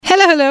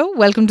hello.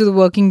 Welcome to the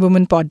Working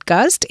Woman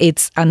podcast.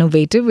 It's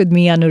Innovative with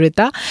me,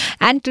 Anurita.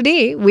 And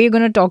today we're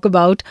going to talk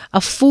about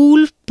a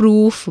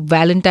foolproof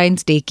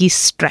Valentine's Day की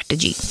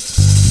strategy.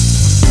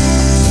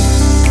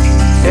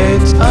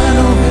 It's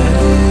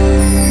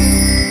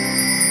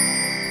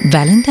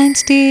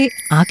Valentine's Day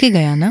आके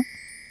गया ना?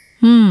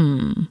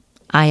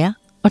 आया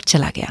और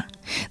चला गया.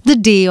 The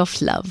day of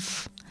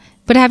love.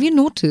 But have you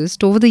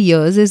noticed over the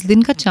years इस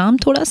दिन का चार्म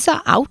थोड़ा सा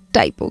out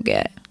type हो गया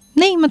है?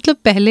 नहीं, मतलब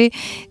पहले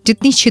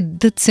जितनी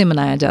शिद्दत से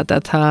मनाया जाता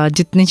था,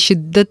 जितनी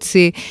शिद्दत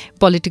से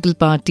पॉलिटिकल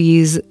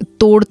पार्टीज़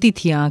तोड़ती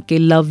थी आके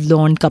लव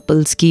लॉन्ड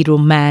कपल्स की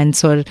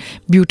रोमांस और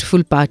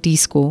ब्यूटीफुल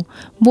पार्टीज़ को,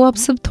 वो अब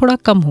सब थोड़ा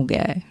कम हो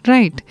गया है,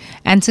 right?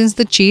 And since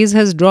the chase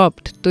has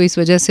dropped, तो इस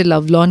वजह से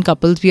लव लॉन्ड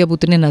कपल्स भी अब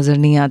उतने नज़र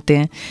नहीं आते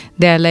हैं.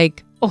 दे आर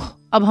लाइक, ओह,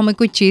 अब हमें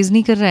कोई चेज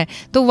नहीं कर रहा है,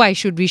 तो why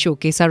should we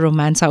showcase our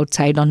romance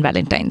outside on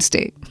Valentine's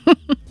day.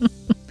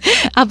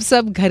 अब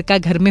सब घर का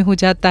घर में हो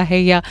जाता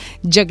है, या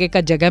जगह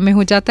का जगह में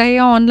हो जाता है,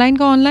 या ऑनलाइन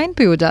का ऑनलाइन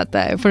पे हो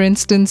जाता है. For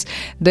instance,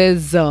 there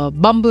is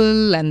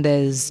bumble and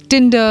there is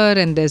Tinder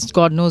and there is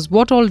God knows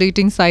what all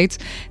dating sites.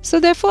 So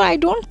therefore I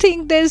don't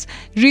think there is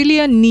really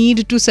a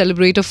need to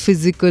celebrate a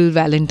physical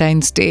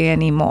Valentine's day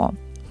anymore.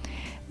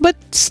 But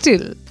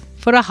still,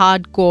 for a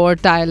hardcore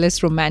tireless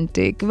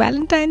romantic,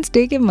 Valentine's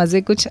day के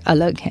मज़े कुछ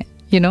अलग हैं,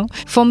 you know.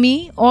 For me,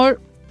 or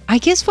I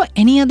guess for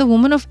any other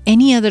woman of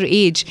any other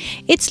age,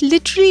 it's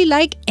literally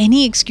like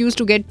any excuse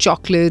to get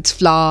chocolates,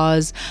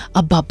 flowers,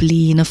 a bubbly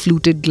in a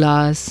fluted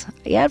glass.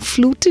 यार,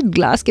 fluted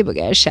glass के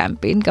बगैर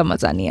champagne का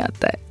मज़ा नहीं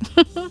आता है.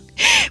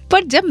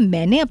 पर जब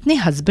मैंने अपने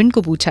husband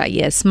को पूछा,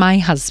 yes, my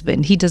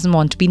husband, he doesn't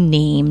want to be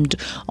named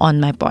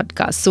on my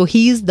podcast, so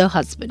he is the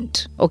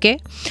husband, okay?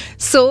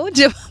 So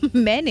जब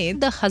मैंने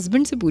the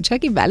husband से पूछा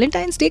कि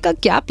Valentine's Day का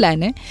क्या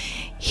plan है,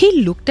 he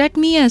looked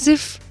at me as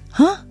if,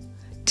 हाँ,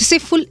 जैसे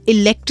फुल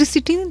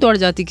इलेक्ट्रिसिटी नहीं दौड़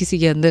जाती किसी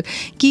के अंदर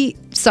कि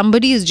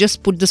somebody has just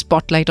put the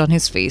spotlight on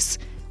his face.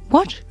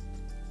 What?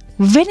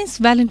 When is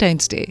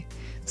Valentine's Day?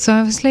 So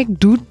I was like,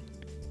 dude,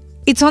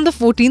 it's on the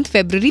 14th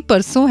February,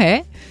 परसों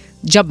है,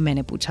 जब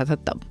मैंने पूछा था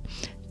तब.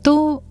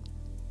 तो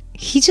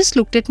he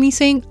just looked at me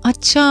saying,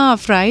 अच्छा,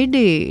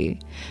 Friday,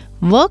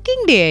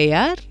 working day है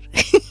यार.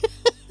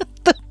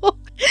 तो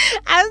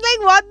I was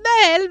like, what the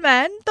hell,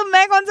 man? तो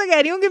मैं कौन सा कह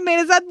रही हूँ कि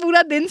मेरे साथ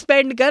पूरा दिन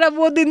स्पेंड कर, अब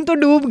वो दिन तो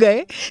डूब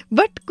गए.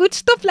 बट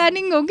कुछ तो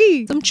प्लानिंग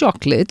होगी. Some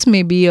chocolates,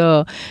 maybe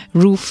a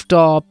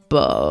rooftop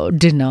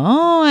dinner.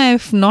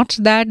 If not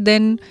that,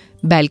 then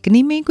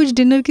balcony में कुछ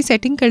डिनर की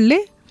सेटिंग कर ले.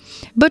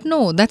 But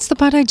no, that's the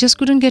part I just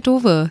couldn't get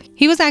over.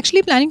 He was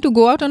actually planning to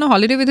go out on a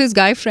holiday with his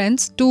guy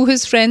friends to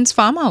his friend's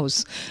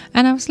farmhouse.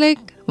 And I was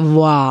like,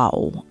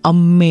 wow,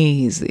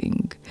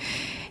 amazing.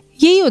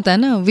 यही होता है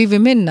ना, we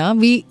women ना,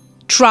 we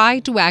try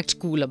to act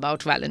cool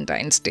about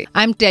Valentine's Day.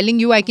 I'm telling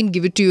you, I can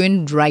give it to you in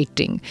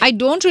writing. I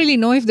don't really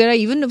know if there are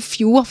even a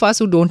few of us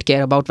who don't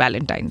care about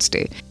Valentine's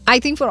Day. I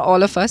think for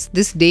all of us,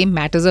 this day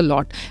matters a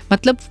lot.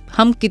 मतलब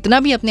हम कितना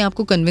भी अपने आप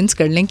को convince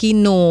कर लें कि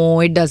no,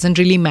 it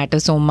doesn't really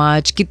matter so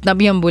much. कितना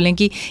भी हम बोलें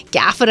कि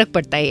क्या फ़र्क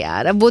पड़ता है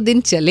यार, अब वो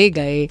दिन चले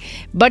गए.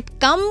 But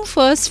come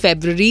 1st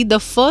February,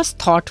 the first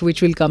thought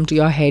which will come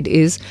to your head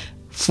is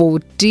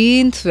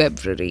 14th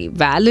February,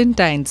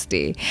 Valentine's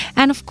Day.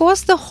 And of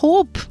course the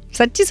hope,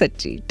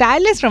 सच्ची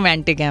टायरलेस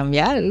रोमांटिक हैं हम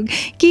यार,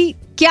 कि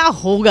क्या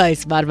होगा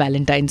इस बार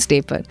वैलेंटाइंस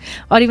डे पर.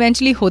 और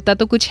इवेंचुअली होता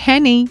तो कुछ है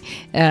नहीं.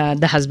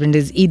 The husband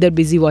is either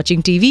busy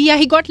watching TV, या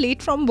he got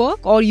late from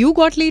work, और you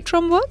got late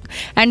from work,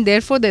 and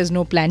therefore there is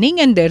no planning,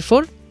 and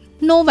therefore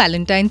no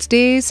Valentine's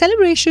Day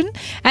celebration,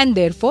 and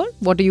therefore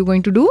what are you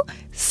going to do?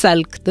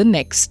 Sulk the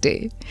next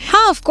day.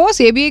 हाँ, of course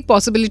ये भी एक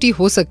possibility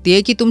हो सकती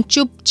है कि तुम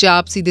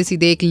चुपचाप सीधे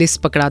सीधे एक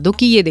लिस्ट पकड़ा दो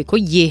कि ये देखो,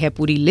 ये है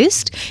पूरी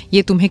लिस्ट,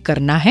 ये तुम्हें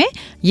करना है,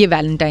 ये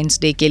वैलेंटाइंस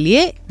डे के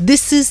लिए,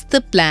 this is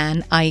the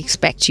plan I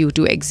expect you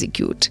to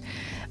execute.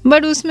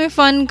 But उसमें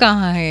फन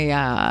कहाँ है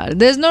यार?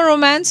 There is no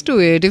romance to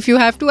it. If you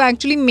have to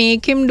actually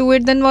make him do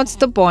it, then what's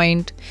the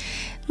point?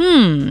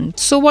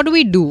 So what do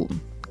we do?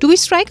 Do we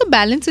strike a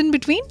balance in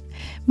between?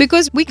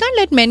 Because we can't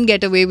let men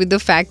get away with the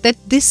fact that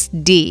this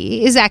day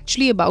is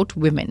actually about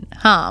women.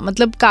 हाँ,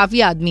 मतलब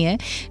काफ़ी आदमी हैं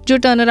जो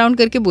turn around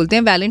करके बोलते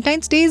हैं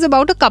Valentine's Day is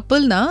about a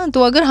couple ना,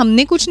 तो अगर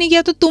हमने कुछ नहीं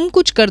किया तो तुम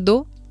कुछ कर दो.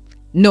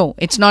 No,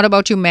 it's not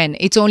about you men.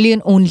 It's only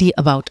and only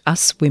about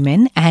us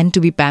women, and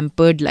to be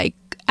pampered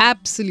like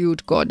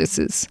absolute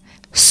goddesses.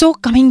 So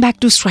coming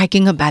back to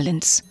striking a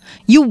balance,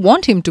 you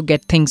want him to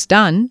get things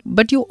done,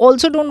 but you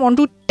also don't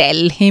want to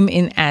tell him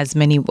in as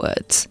many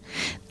words.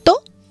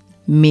 तो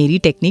मेरी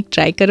technique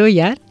try करो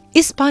यार,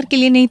 इस बार के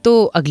लिए नहीं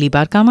तो अगली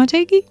बार काम आ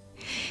जाएगी.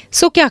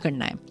 सो क्या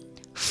करना है?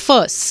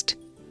 फर्स्ट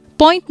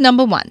पॉइंट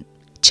नंबर 1,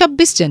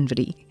 26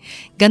 जनवरी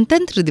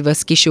गणतंत्र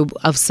दिवस के शुभ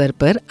अवसर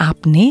पर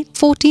आपने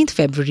 14th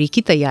फरवरी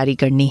की तैयारी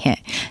करनी है,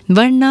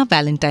 वरना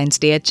वैलेंटाइंस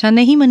डे अच्छा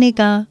नहीं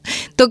मनेगा.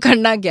 तो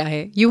करना क्या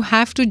है? You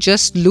have to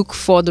just look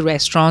for the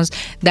restaurants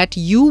that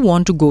you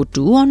want to go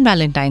to on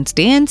Valentine's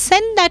day and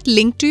send that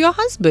link to your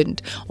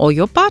husband और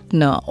योर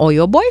पार्टनर और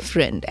your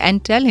boyfriend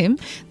and tell him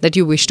that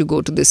you wish to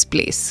go to this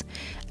place.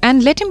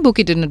 and let him book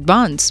it in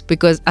advance,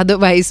 because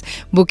otherwise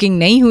booking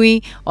नहीं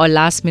हुई और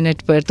last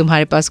minute पर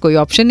तुम्हारे पास कोई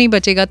option नहीं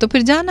बचेगा तो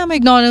फिर जाना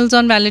McDonald's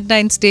on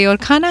Valentine's Day और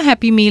खाना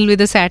happy meal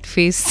with a sad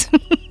face.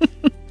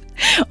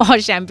 और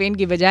शैम्पेन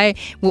की बजाय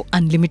वो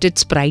अनलिमिटेड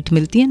स्प्राइट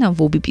मिलती है ना,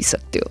 वो भी पी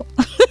सकते हो.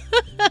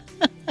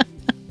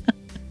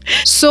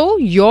 So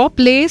your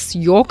place,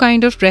 your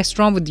kind of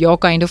restaurant with your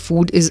kind of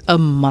food is a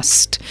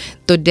must.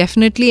 So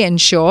definitely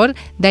ensure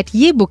that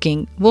ये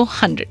booking वो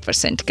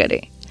 100%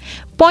 करे.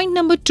 Point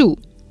number 2,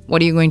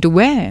 what are you going to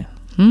wear?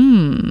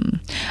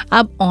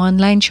 अब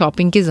ऑनलाइन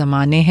शॉपिंग के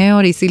ज़माने हैं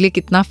और इसीलिए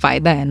कितना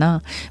फ़ायदा है ना.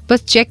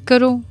 बस चेक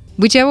करो,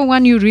 whichever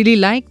one you really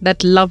like,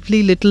 that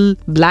lovely little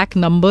black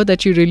number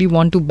that you really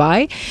want to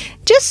buy,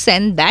 just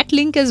send that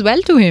link as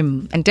well to him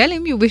and tell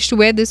him you wish to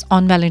wear this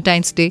on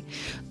Valentine's Day.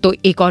 तो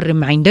एक और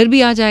reminder भी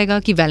आ जाएगा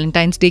कि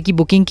Valentine's day की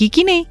booking की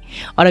कि नहीं,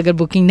 और अगर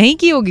बुकिंग नहीं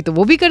की होगी तो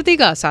वो भी कर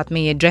देगा, साथ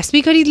में ये ड्रेस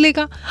भी खरीद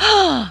लेगा.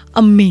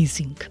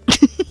 अमेजिंग.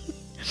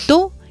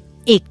 तो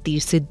एक तीर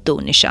से दो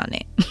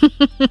निशाने.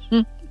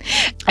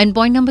 And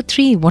point number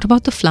 3, what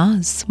about the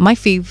flowers? My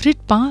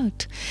favorite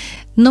part.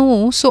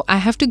 No, so I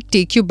have to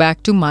take you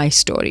back to my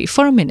story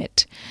for a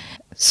minute.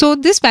 So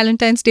this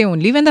Valentine's Day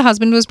only, when the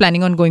husband was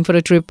planning on going for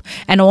a trip,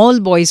 an all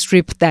boys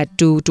trip that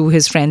to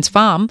his friend's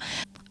farm,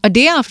 a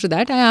day after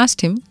that I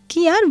asked him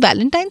कि यार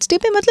Valentine's Day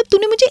पे मतलब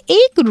तूने मुझे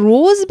एक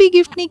रोज़ भी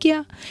gift नहीं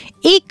किया,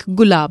 एक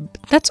गुलाब.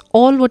 That's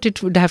all what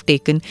it would have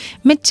taken.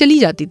 मैं चली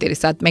जाती तेरे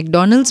साथ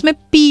मैकडोनल्ड्स में,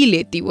 पी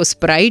लेती वो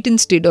स्प्राइट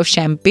इंस्टेड ऑफ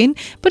शैम्पेन,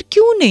 पर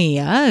क्यों नहीं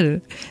यार.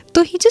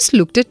 तो he just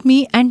looked at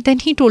me and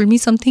then he told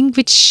me something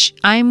which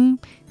I'm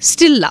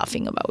still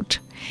laughing about.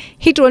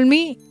 He told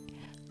me,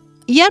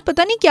 यार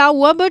पता नहीं क्या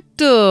हुआ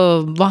बट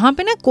वहाँ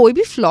पे ना कोई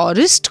भी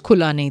फ्लोरिस्ट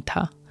खुला नहीं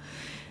था.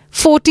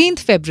 14th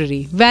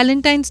February,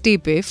 वैलेंटाइंस डे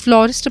पे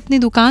फ्लोरिस्ट अपनी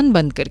दुकान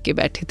बंद करके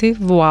बैठे थे.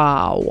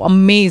 Wow,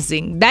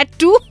 amazing. That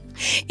too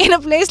in a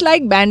place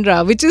like Bandra,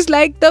 which is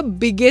like the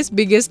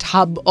biggest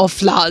hub of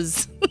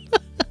flowers.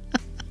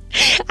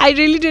 I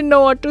really didn't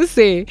know what to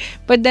say,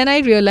 but then I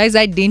realized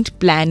I didn't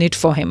plan it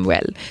for him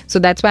well. So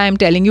that's why I'm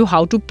telling you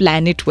how to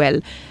plan it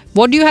well.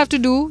 What do you have to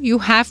do? You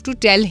have to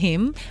tell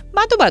him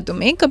बातों बातों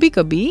में कभी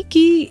कभी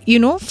कि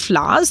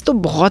flowers तो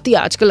बहुत ही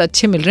आजकल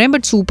अच्छे मिल रहे हैं,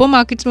 but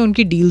supermarkets में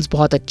उनकी deals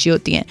बहुत अच्छी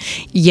होती हैं.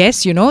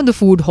 Yes, the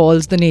food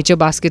halls, the nature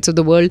baskets of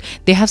the world,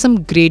 they have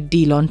some great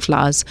deal on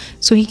flowers.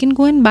 So he can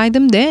go and buy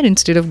them there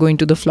instead of going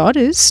to the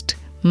florist.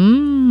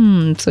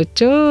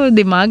 सोचो,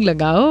 दिमाग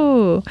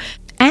लगाओ.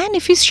 And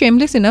if he's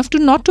shameless enough to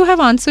not to have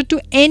answered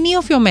to any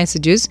of your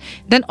messages,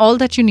 then all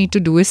that you need to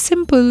do is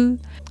simple.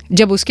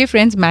 जब उसके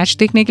friends match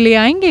देखने के लिए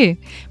आएंगे,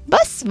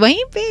 बस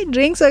वहीं पे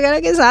ड्रिंक्स वगैरह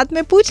के साथ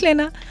में पूछ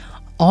लेना.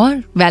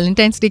 और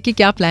वैलेंटाइंस डे की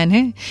क्या प्लान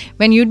है?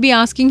 When you'd be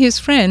asking his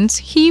friends,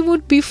 he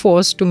would be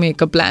forced to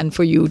make a plan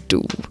for you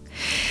too.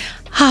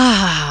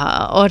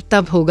 और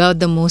तब होगा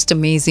the most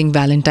amazing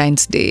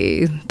Valentine's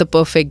Day. The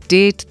perfect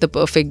date, the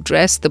perfect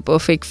dress, the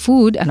perfect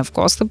food, and of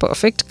course the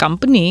perfect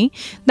company.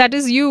 That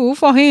is you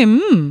for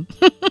him.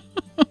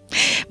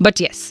 But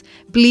yes,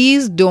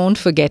 please don't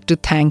forget to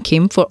thank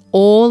him for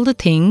all the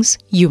things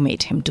you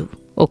made him do.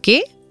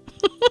 Okay?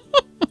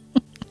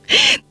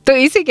 तो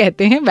इसे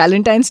कहते हैं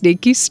Valentine's day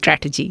की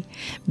strategy.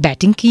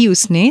 Batting की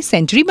उसने,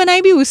 century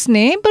बनाई भी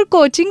उसने, पर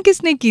कोचिंग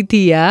किसने की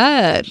थी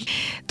यार?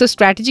 तो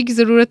स्ट्रैटेजी की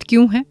ज़रूरत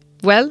क्यों है?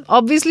 Well,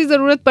 obviously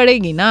ज़रूरत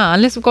पड़ेगी ना,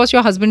 unless of course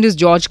your husband is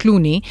George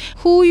Clooney,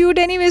 who you'd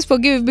anyways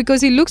forgive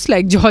because he looks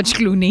like George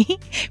Clooney.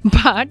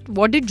 But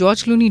what did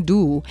George Clooney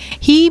do?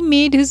 He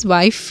made his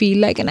wife feel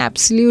like an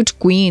absolute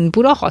queen.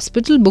 पूरा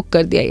hospital book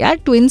कर दिया यार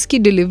twins की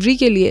delivery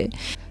के लिए.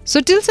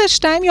 So till such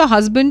time your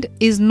husband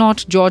is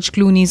not George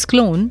Clooney's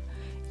clone,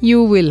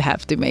 you will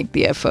have to make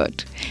the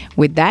effort.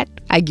 With that,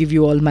 I give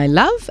you all my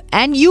love,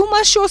 and you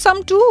must show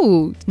some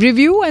too.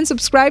 Review and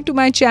subscribe to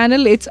my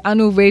channel. It's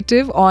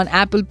Anuvative on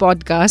Apple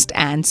Podcast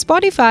and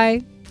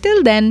Spotify.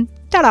 Till then,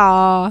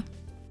 ta-da!